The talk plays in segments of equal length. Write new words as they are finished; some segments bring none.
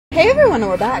Hey everyone,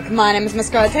 we're back. My name is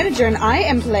MissScarletTanager and I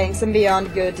am playing some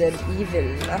Beyond Good and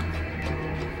Evil.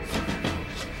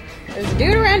 There's a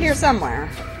dude around here somewhere.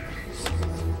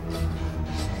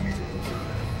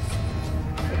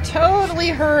 I totally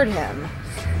heard him.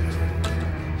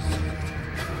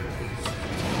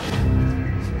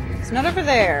 It's not over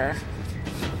there.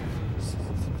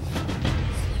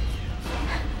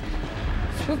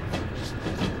 Oop.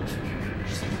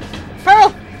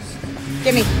 Pearl!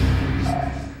 Gimme.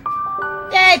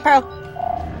 Yay, Pearl!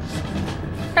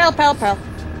 Pearl, Pearl, Pearl.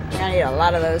 We're gonna need a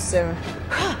lot of those soon.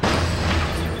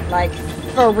 Like,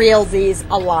 for realsies,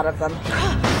 a lot of them.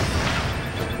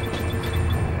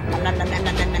 Nom, nom, nom,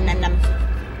 nom, nom, nom, nom, nom.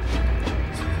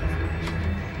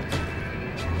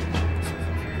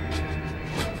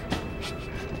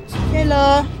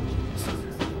 Hello.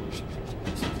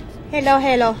 Hello,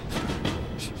 hello.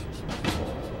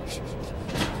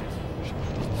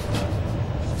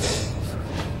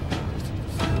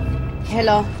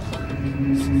 Hello.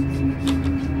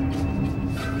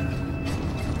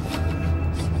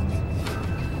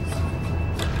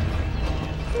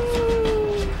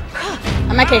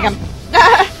 I'm gonna kick him.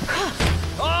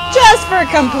 Just for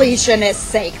completionist's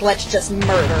sake, let's just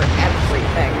murder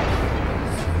everything.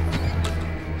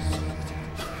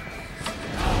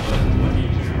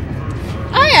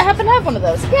 Oh yeah, I happen to have one of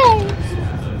those. Yay!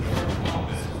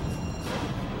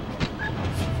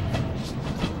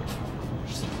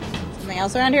 Something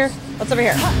else around here? What's over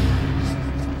here?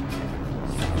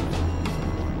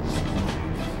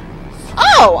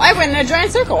 Oh! I went in a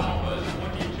giant circle!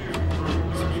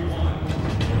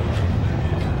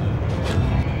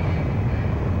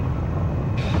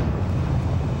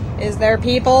 Is there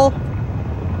people?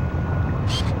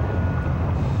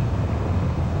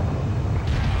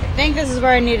 I think this is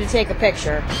where I need to take a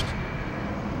picture.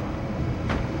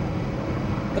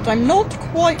 But I'm not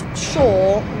quite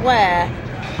sure where.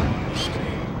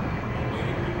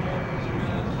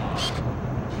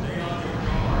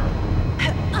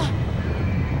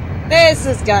 This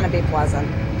is gonna be pleasant.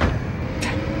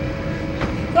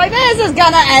 Like, this is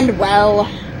gonna end well.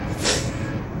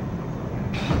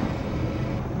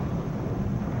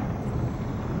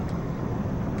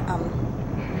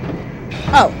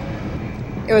 Oh.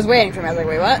 It was waiting for me. I was like,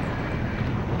 wait, what?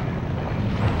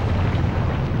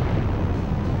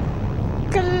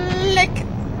 Click.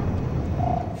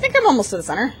 I think I'm almost to the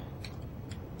center.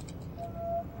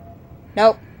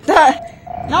 Nope.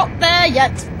 Not there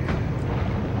yet.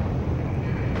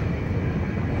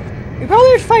 We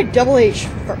probably should fight Double H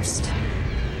first.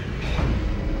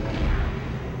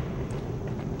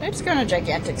 Did I just go in a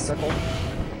gigantic circle?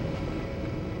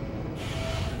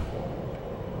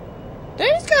 Did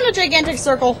I just go in a gigantic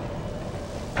circle?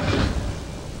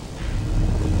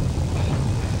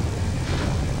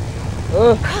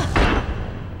 Ugh.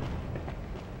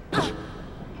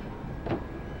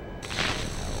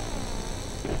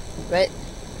 Wait.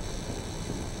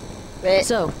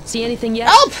 So, see anything yet?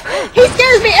 Help! He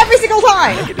scares me every single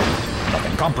time! Negative.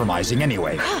 Nothing compromising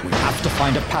anyway. We have to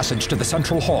find a passage to the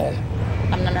central hall.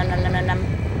 Nom, nom, nom, nom, nom, nom, nom.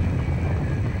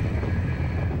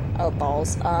 Oh,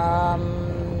 balls.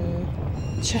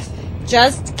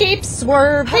 Just keep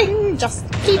swerving! Just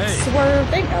keep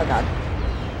swerving! Oh, God.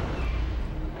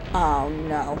 Oh,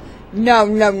 no. No,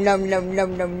 no, no, no, no,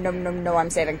 no, no, no, no, I'm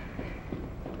saving.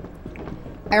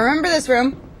 I remember this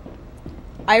room.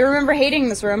 I remember hating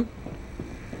this room.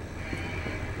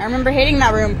 I remember hating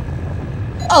that room.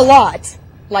 A lot.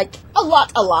 Like, a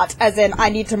lot. As in, I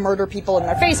need to murder people in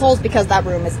their face holes because that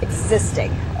room is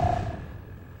existing.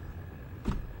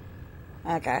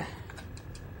 Okay.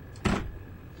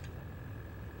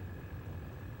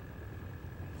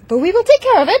 But we will take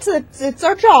care of it. It's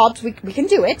our jobs. We can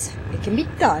do it. It can be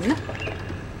done.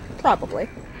 Probably.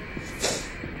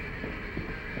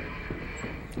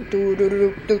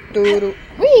 Do-do-do-do-do-do.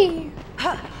 Whee!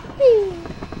 Whee!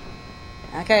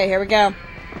 Okay, here we go.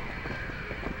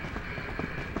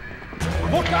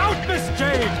 Look out, Miss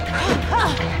Jade!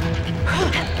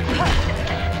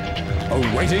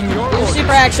 Awaiting your orders,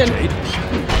 Super action. Jade.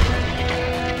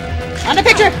 On the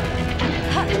picture!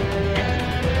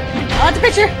 On the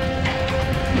picture!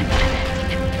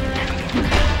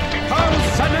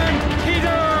 CARLSON and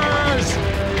PEETERS!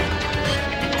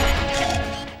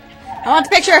 I want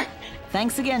the picture!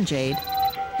 Thanks again, Jade.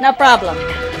 No problem.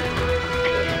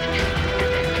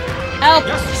 Help!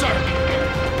 Yes, sir!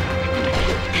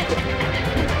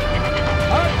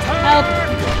 Help!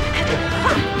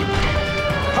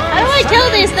 How do I kill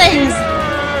these things?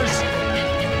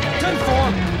 10-4!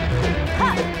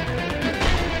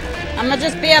 I'm gonna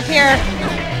just be up here.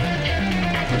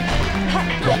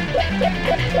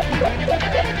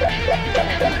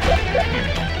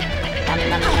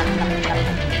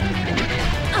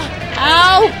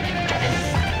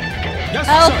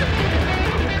 Help!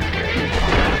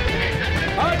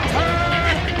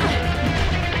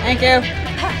 Thank you.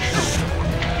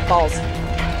 Balls.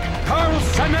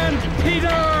 CARLSON and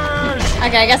PEETERS!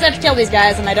 Okay, I guess I have to kill these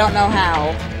guys, and I don't know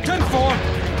how. 10-4.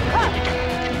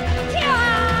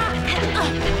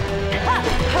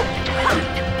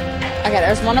 Okay,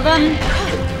 there's one of them.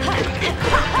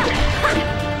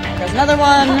 There's another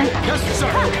one. Yes, sir.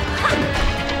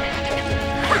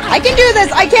 I can do this!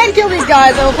 I can kill these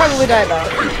guys! I will probably die, though.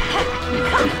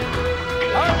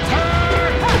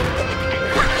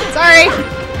 Sorry!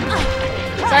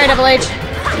 Sorry, Double H.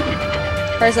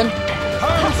 Person.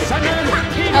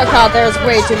 Oh god, there's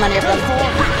way too many of them.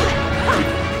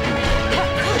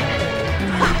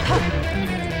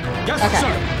 Okay.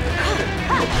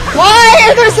 Why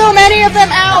are there so many of them?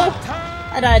 Ow!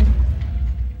 I died.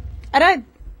 I died.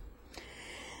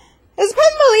 This is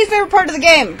probably my least favorite part of the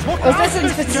game. Was this in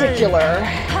particular?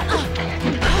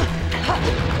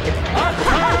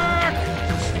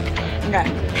 Okay.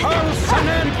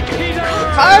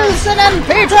 CARLSON and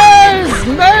PEETERS!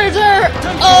 Murder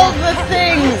all the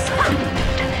things!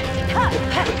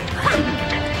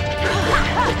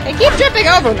 They keep tripping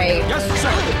over me.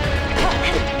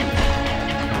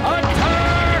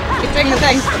 Keep doing the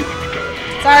thing.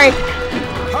 Sorry.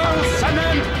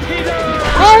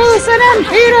 CARLSON and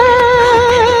PEETERS!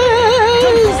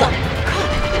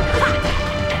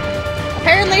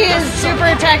 Apparently his super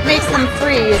attack makes them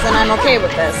freeze, and I'm okay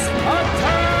with this.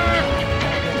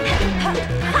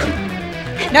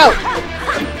 No!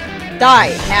 Die,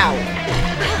 now.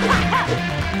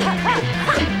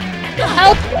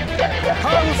 Help!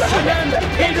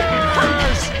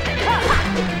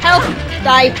 Help!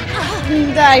 Die.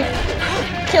 Die.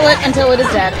 Kill it until it is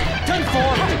dead.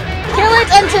 Kill it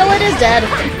until it is dead.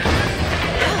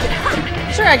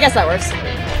 Sure, I guess that works.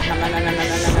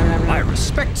 My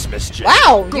respects, Miss J.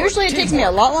 Wow! Good Usually it takes me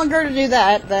a lot longer to do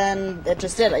that than it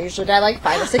just did. I usually die like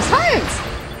 5 or 6 times.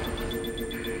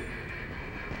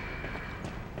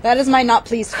 That is my not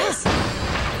pleased face.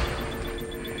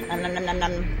 Nom nom nom nom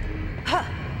nom.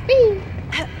 Whee!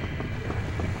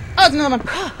 Oh, it's another one.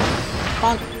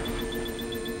 Bonk.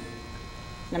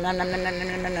 Nom nom nom nom nom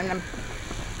nom nom nom nom.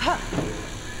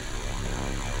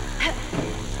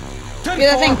 Do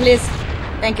the thing, please.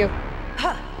 Thank you.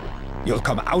 You'll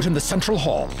come out in the central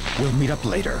hall. We'll meet up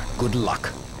later. Good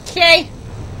luck. Okay.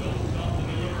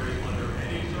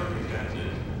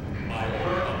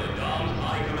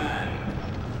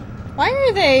 Why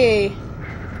are they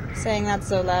saying that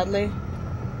so loudly?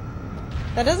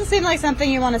 That doesn't seem like something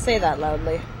you want to say that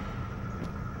loudly.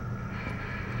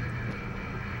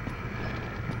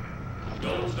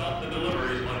 Don't stop the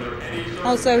deliveries under any circumstances.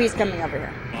 Oh, so he's coming over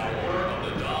here. By order of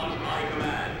the Dom High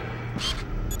Command.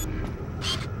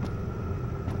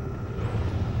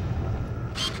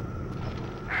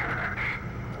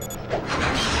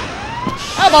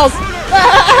 Oh, balls!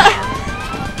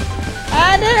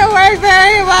 That didn't work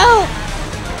very well!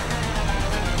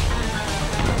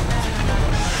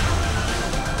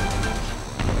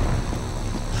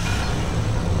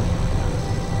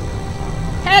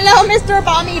 Hello, Mr.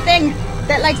 Bomby thing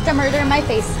that likes to murder my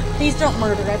face. Please don't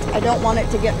murder it. I don't want it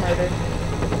to get murdered.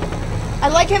 I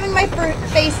like having my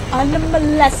face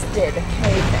unmolested.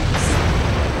 Hey, thanks.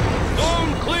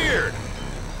 Zone cleared.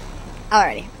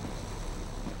 Alrighty.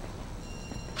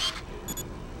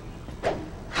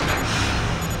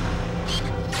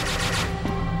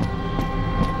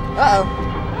 Uh-oh.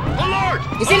 Alert!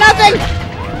 You see nothing?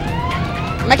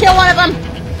 I'm gonna kill one of them.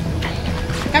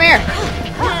 Come here.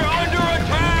 We're under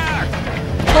attack!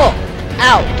 Cool.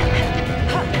 Ow.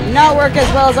 Not work as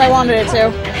well as I wanted it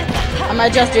to. I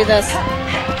might just do this.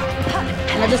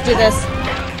 I'm gonna just do this.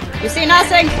 You see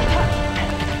nothing?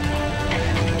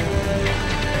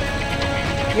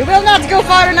 You will not go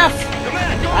far enough.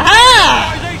 Command, go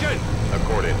Aha!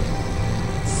 Accorded.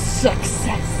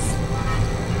 Success.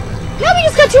 Now we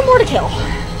just got 2 more to kill.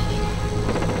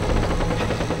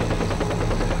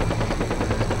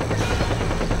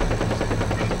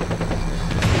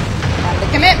 Time to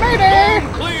commit murder.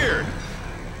 Cleared.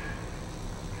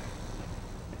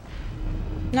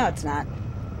 No, it's not.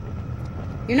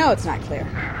 You know it's not clear.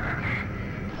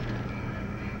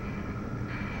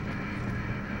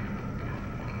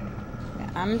 Yeah,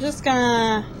 I'm just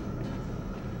gonna...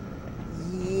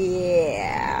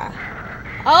 Yeah.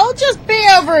 I'll just be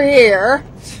over here.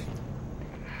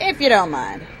 If you don't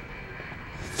mind.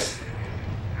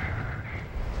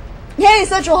 Yay,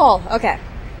 Central Hall. Okay.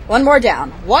 1 more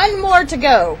down. 1 more to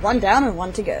go. 1 down and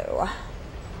 1 to go.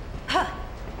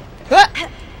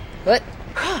 But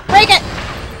break it!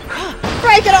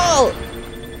 Break it all!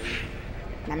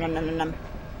 Nom nom nom nom nom.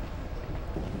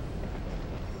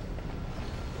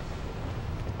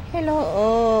 Hello.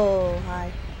 Oh,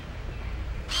 hi.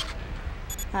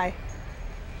 Hi.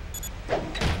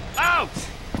 Out!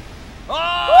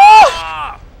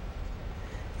 Ah!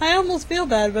 I almost feel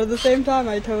bad, but at the same time,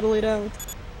 I totally don't.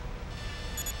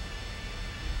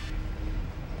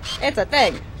 It's a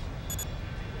thing.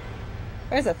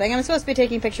 Where's the thing I'm supposed to be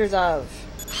taking pictures of?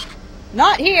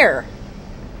 Not here!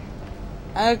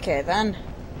 Okay, then.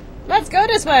 Let's go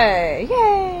this way!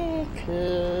 Yay!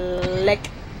 Click.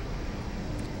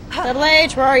 Double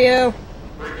H, where are you?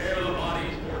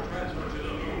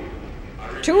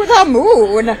 To the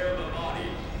moon!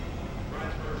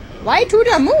 Why to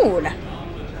the moon?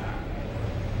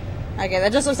 Okay,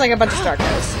 that just looks like a bunch of Star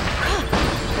Codes.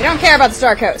 We don't care about the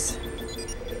Star Codes.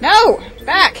 No!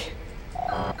 Back!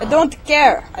 I don't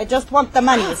care. I just want the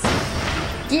monies.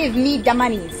 Give me the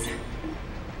monies.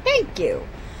 Thank you.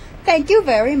 Thank you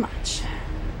very much.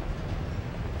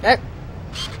 There.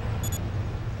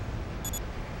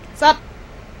 What's up?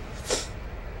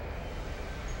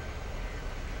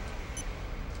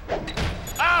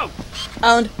 Out!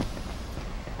 Owned.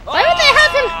 Why would they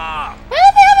have him? Why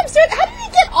would they have him start? How did he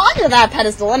get onto that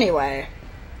pedestal anyway?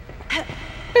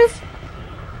 Poof.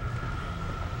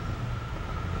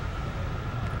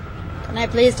 Can I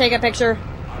please take a picture?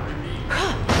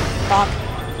 Bonk.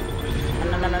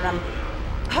 Nom, nom, nom, nom.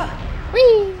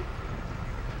 Whee!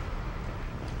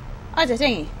 Oh, it's a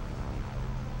thingy.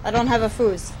 I don't have a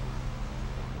fuse.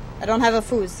 I don't have a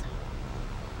fuse.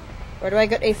 Where do I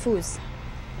get a fuse?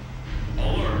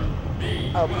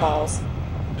 Oh, balls.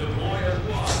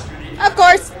 Of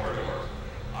course!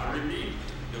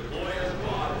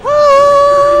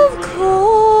 Of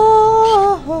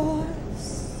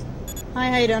course! Hi,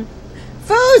 how you doing?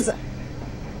 Fuse!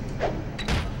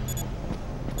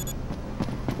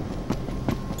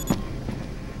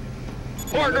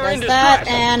 Partner in Does that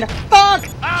distress. and bonk!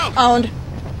 Out! Owned.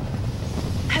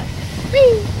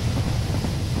 Whee!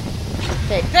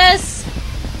 Take this.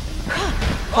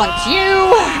 Punch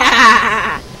you.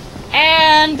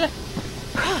 And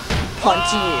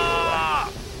punch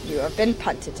you. You have been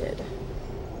punted.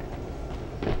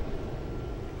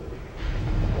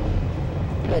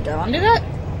 Wait, do I want to do that?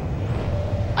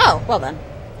 Oh, well then.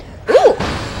 Ooh!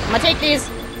 I'm gonna take these.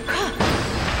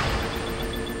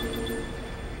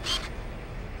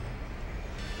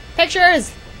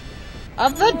 Pictures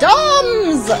of the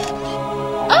DOMs!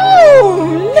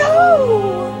 Oh, no!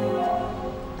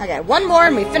 Okay, one more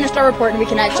and we finished our report and we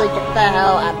can actually get the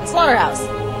hell out of the slaughterhouse.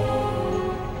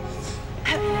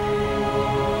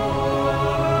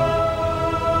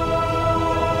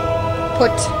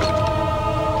 Put.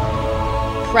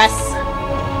 Press.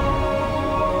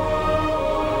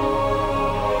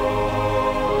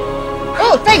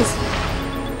 Oh, things!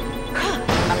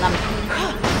 Nom nom.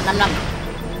 Nom nom.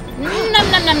 Nom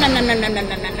nom nom nom nom nom nom nom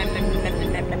nom nom nom nom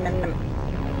nom nom nom nom nom.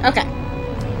 Okay.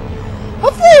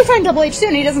 Hopefully we find Double H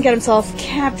soon. He doesn't get himself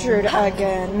captured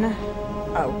again.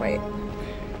 Oh, wait.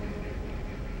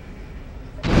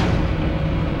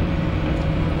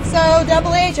 So,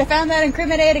 Double H, I found that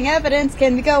incriminating evidence.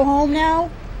 Can we go home now?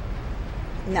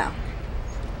 No.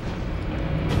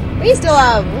 We still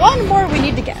have one more we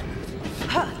need to get.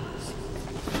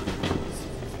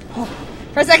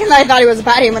 For a second I thought he was a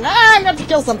patty and went, I'm going to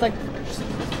kill something.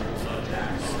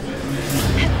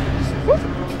 Whoop.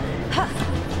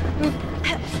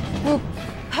 Whoop.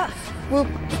 Whoop.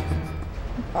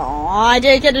 Aw, I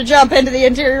did get to jump into the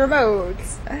interior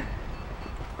modes.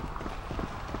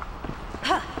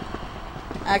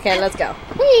 Okay, let's go.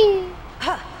 Whee!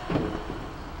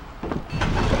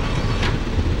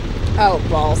 Oh,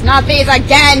 balls. Not these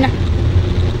again!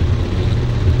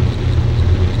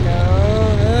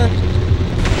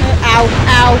 Ow,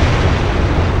 ow.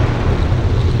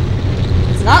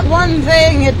 It's not one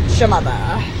thing, it's your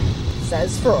mother,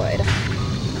 says Freud.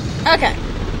 Okay.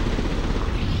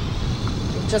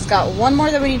 We've just got one more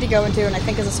that we need to go into, and I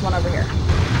think it's this one over here.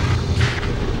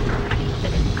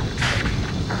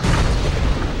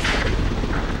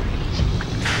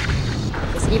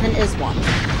 This even is one.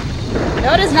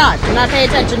 No, it is not. Do not pay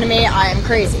attention to me. I am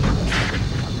crazy.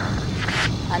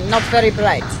 I'm not very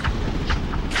bright.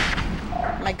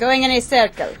 Am I going in a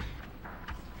circle?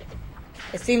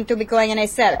 I seem to be going in a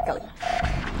circle.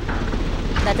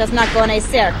 That does not go in a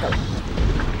circle.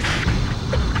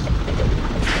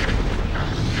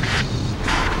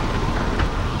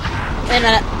 Wait a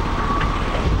minute.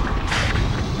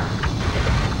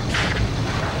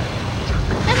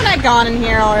 Haven't I gone in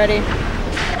here already?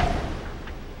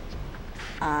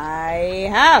 I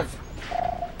have.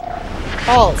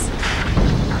 Balls.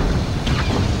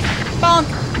 Bonk.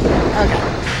 Okay.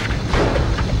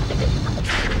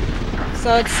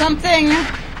 So it's something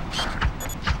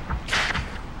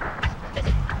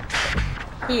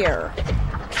here.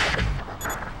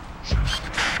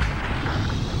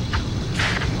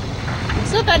 I'm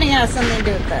still betting it has something to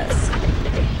do with this.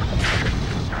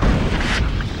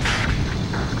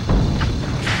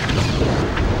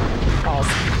 Balls.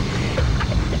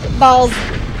 Balls.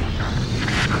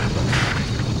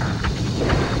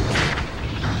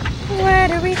 Where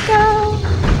do we go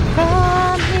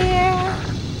from here?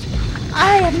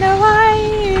 I have no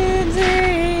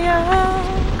idea.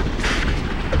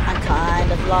 I'm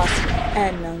kind of lost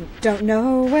and don't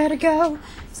know where to go.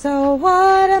 So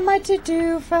what am I to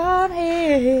do from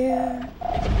here?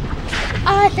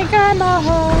 I think I'm a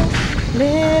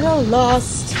little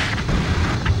lost.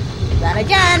 Then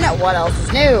again, what else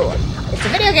is new? It's a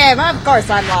video game, of course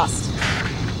I'm lost.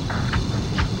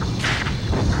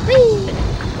 Whee!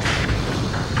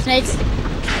 Snakes. Is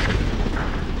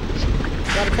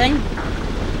that a thing?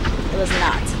 It was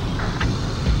not.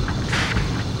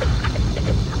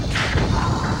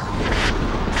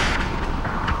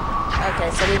 Okay,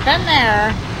 so we've been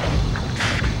there.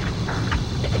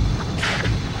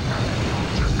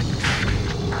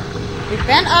 We've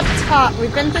been up top.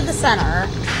 We've been through the center.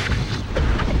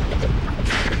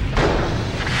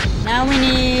 Now we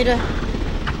need...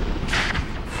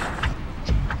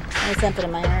 There's something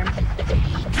in my arm.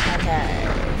 Okay,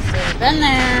 so we've been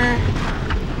there.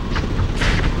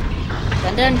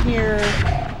 Been down here.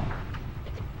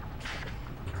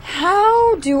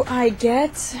 How do I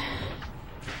get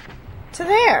to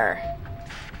there?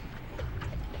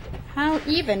 How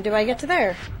even do I get to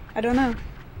there? I don't know.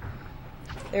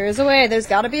 There is a way. There's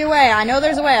gotta be a way. I know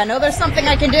there's a way. I know there's something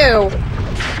I can do.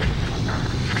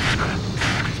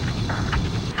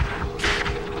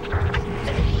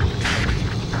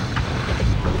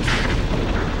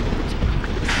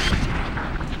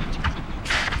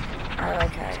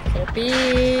 Okay, could it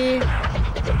be...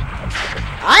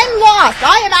 I'm lost!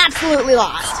 I am absolutely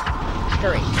lost!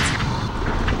 Great.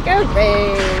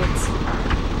 Great.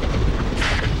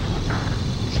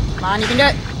 Come on, you can do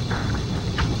it.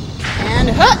 And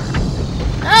huh!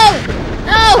 No!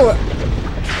 No!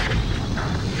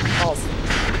 Balls.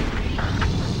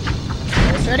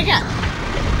 Let's try it again.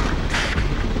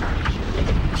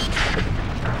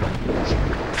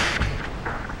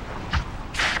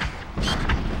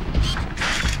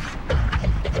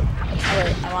 Oh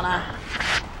wait, I wanna...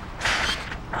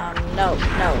 no.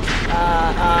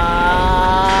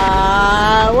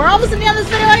 We're almost at the end of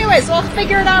this video anyway, so I'll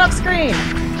figure it out off screen.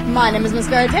 My name is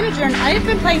MissScarletTanager, and I have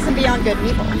been playing some Beyond Good and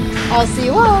Evil. I'll see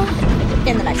you all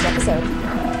in the next episode.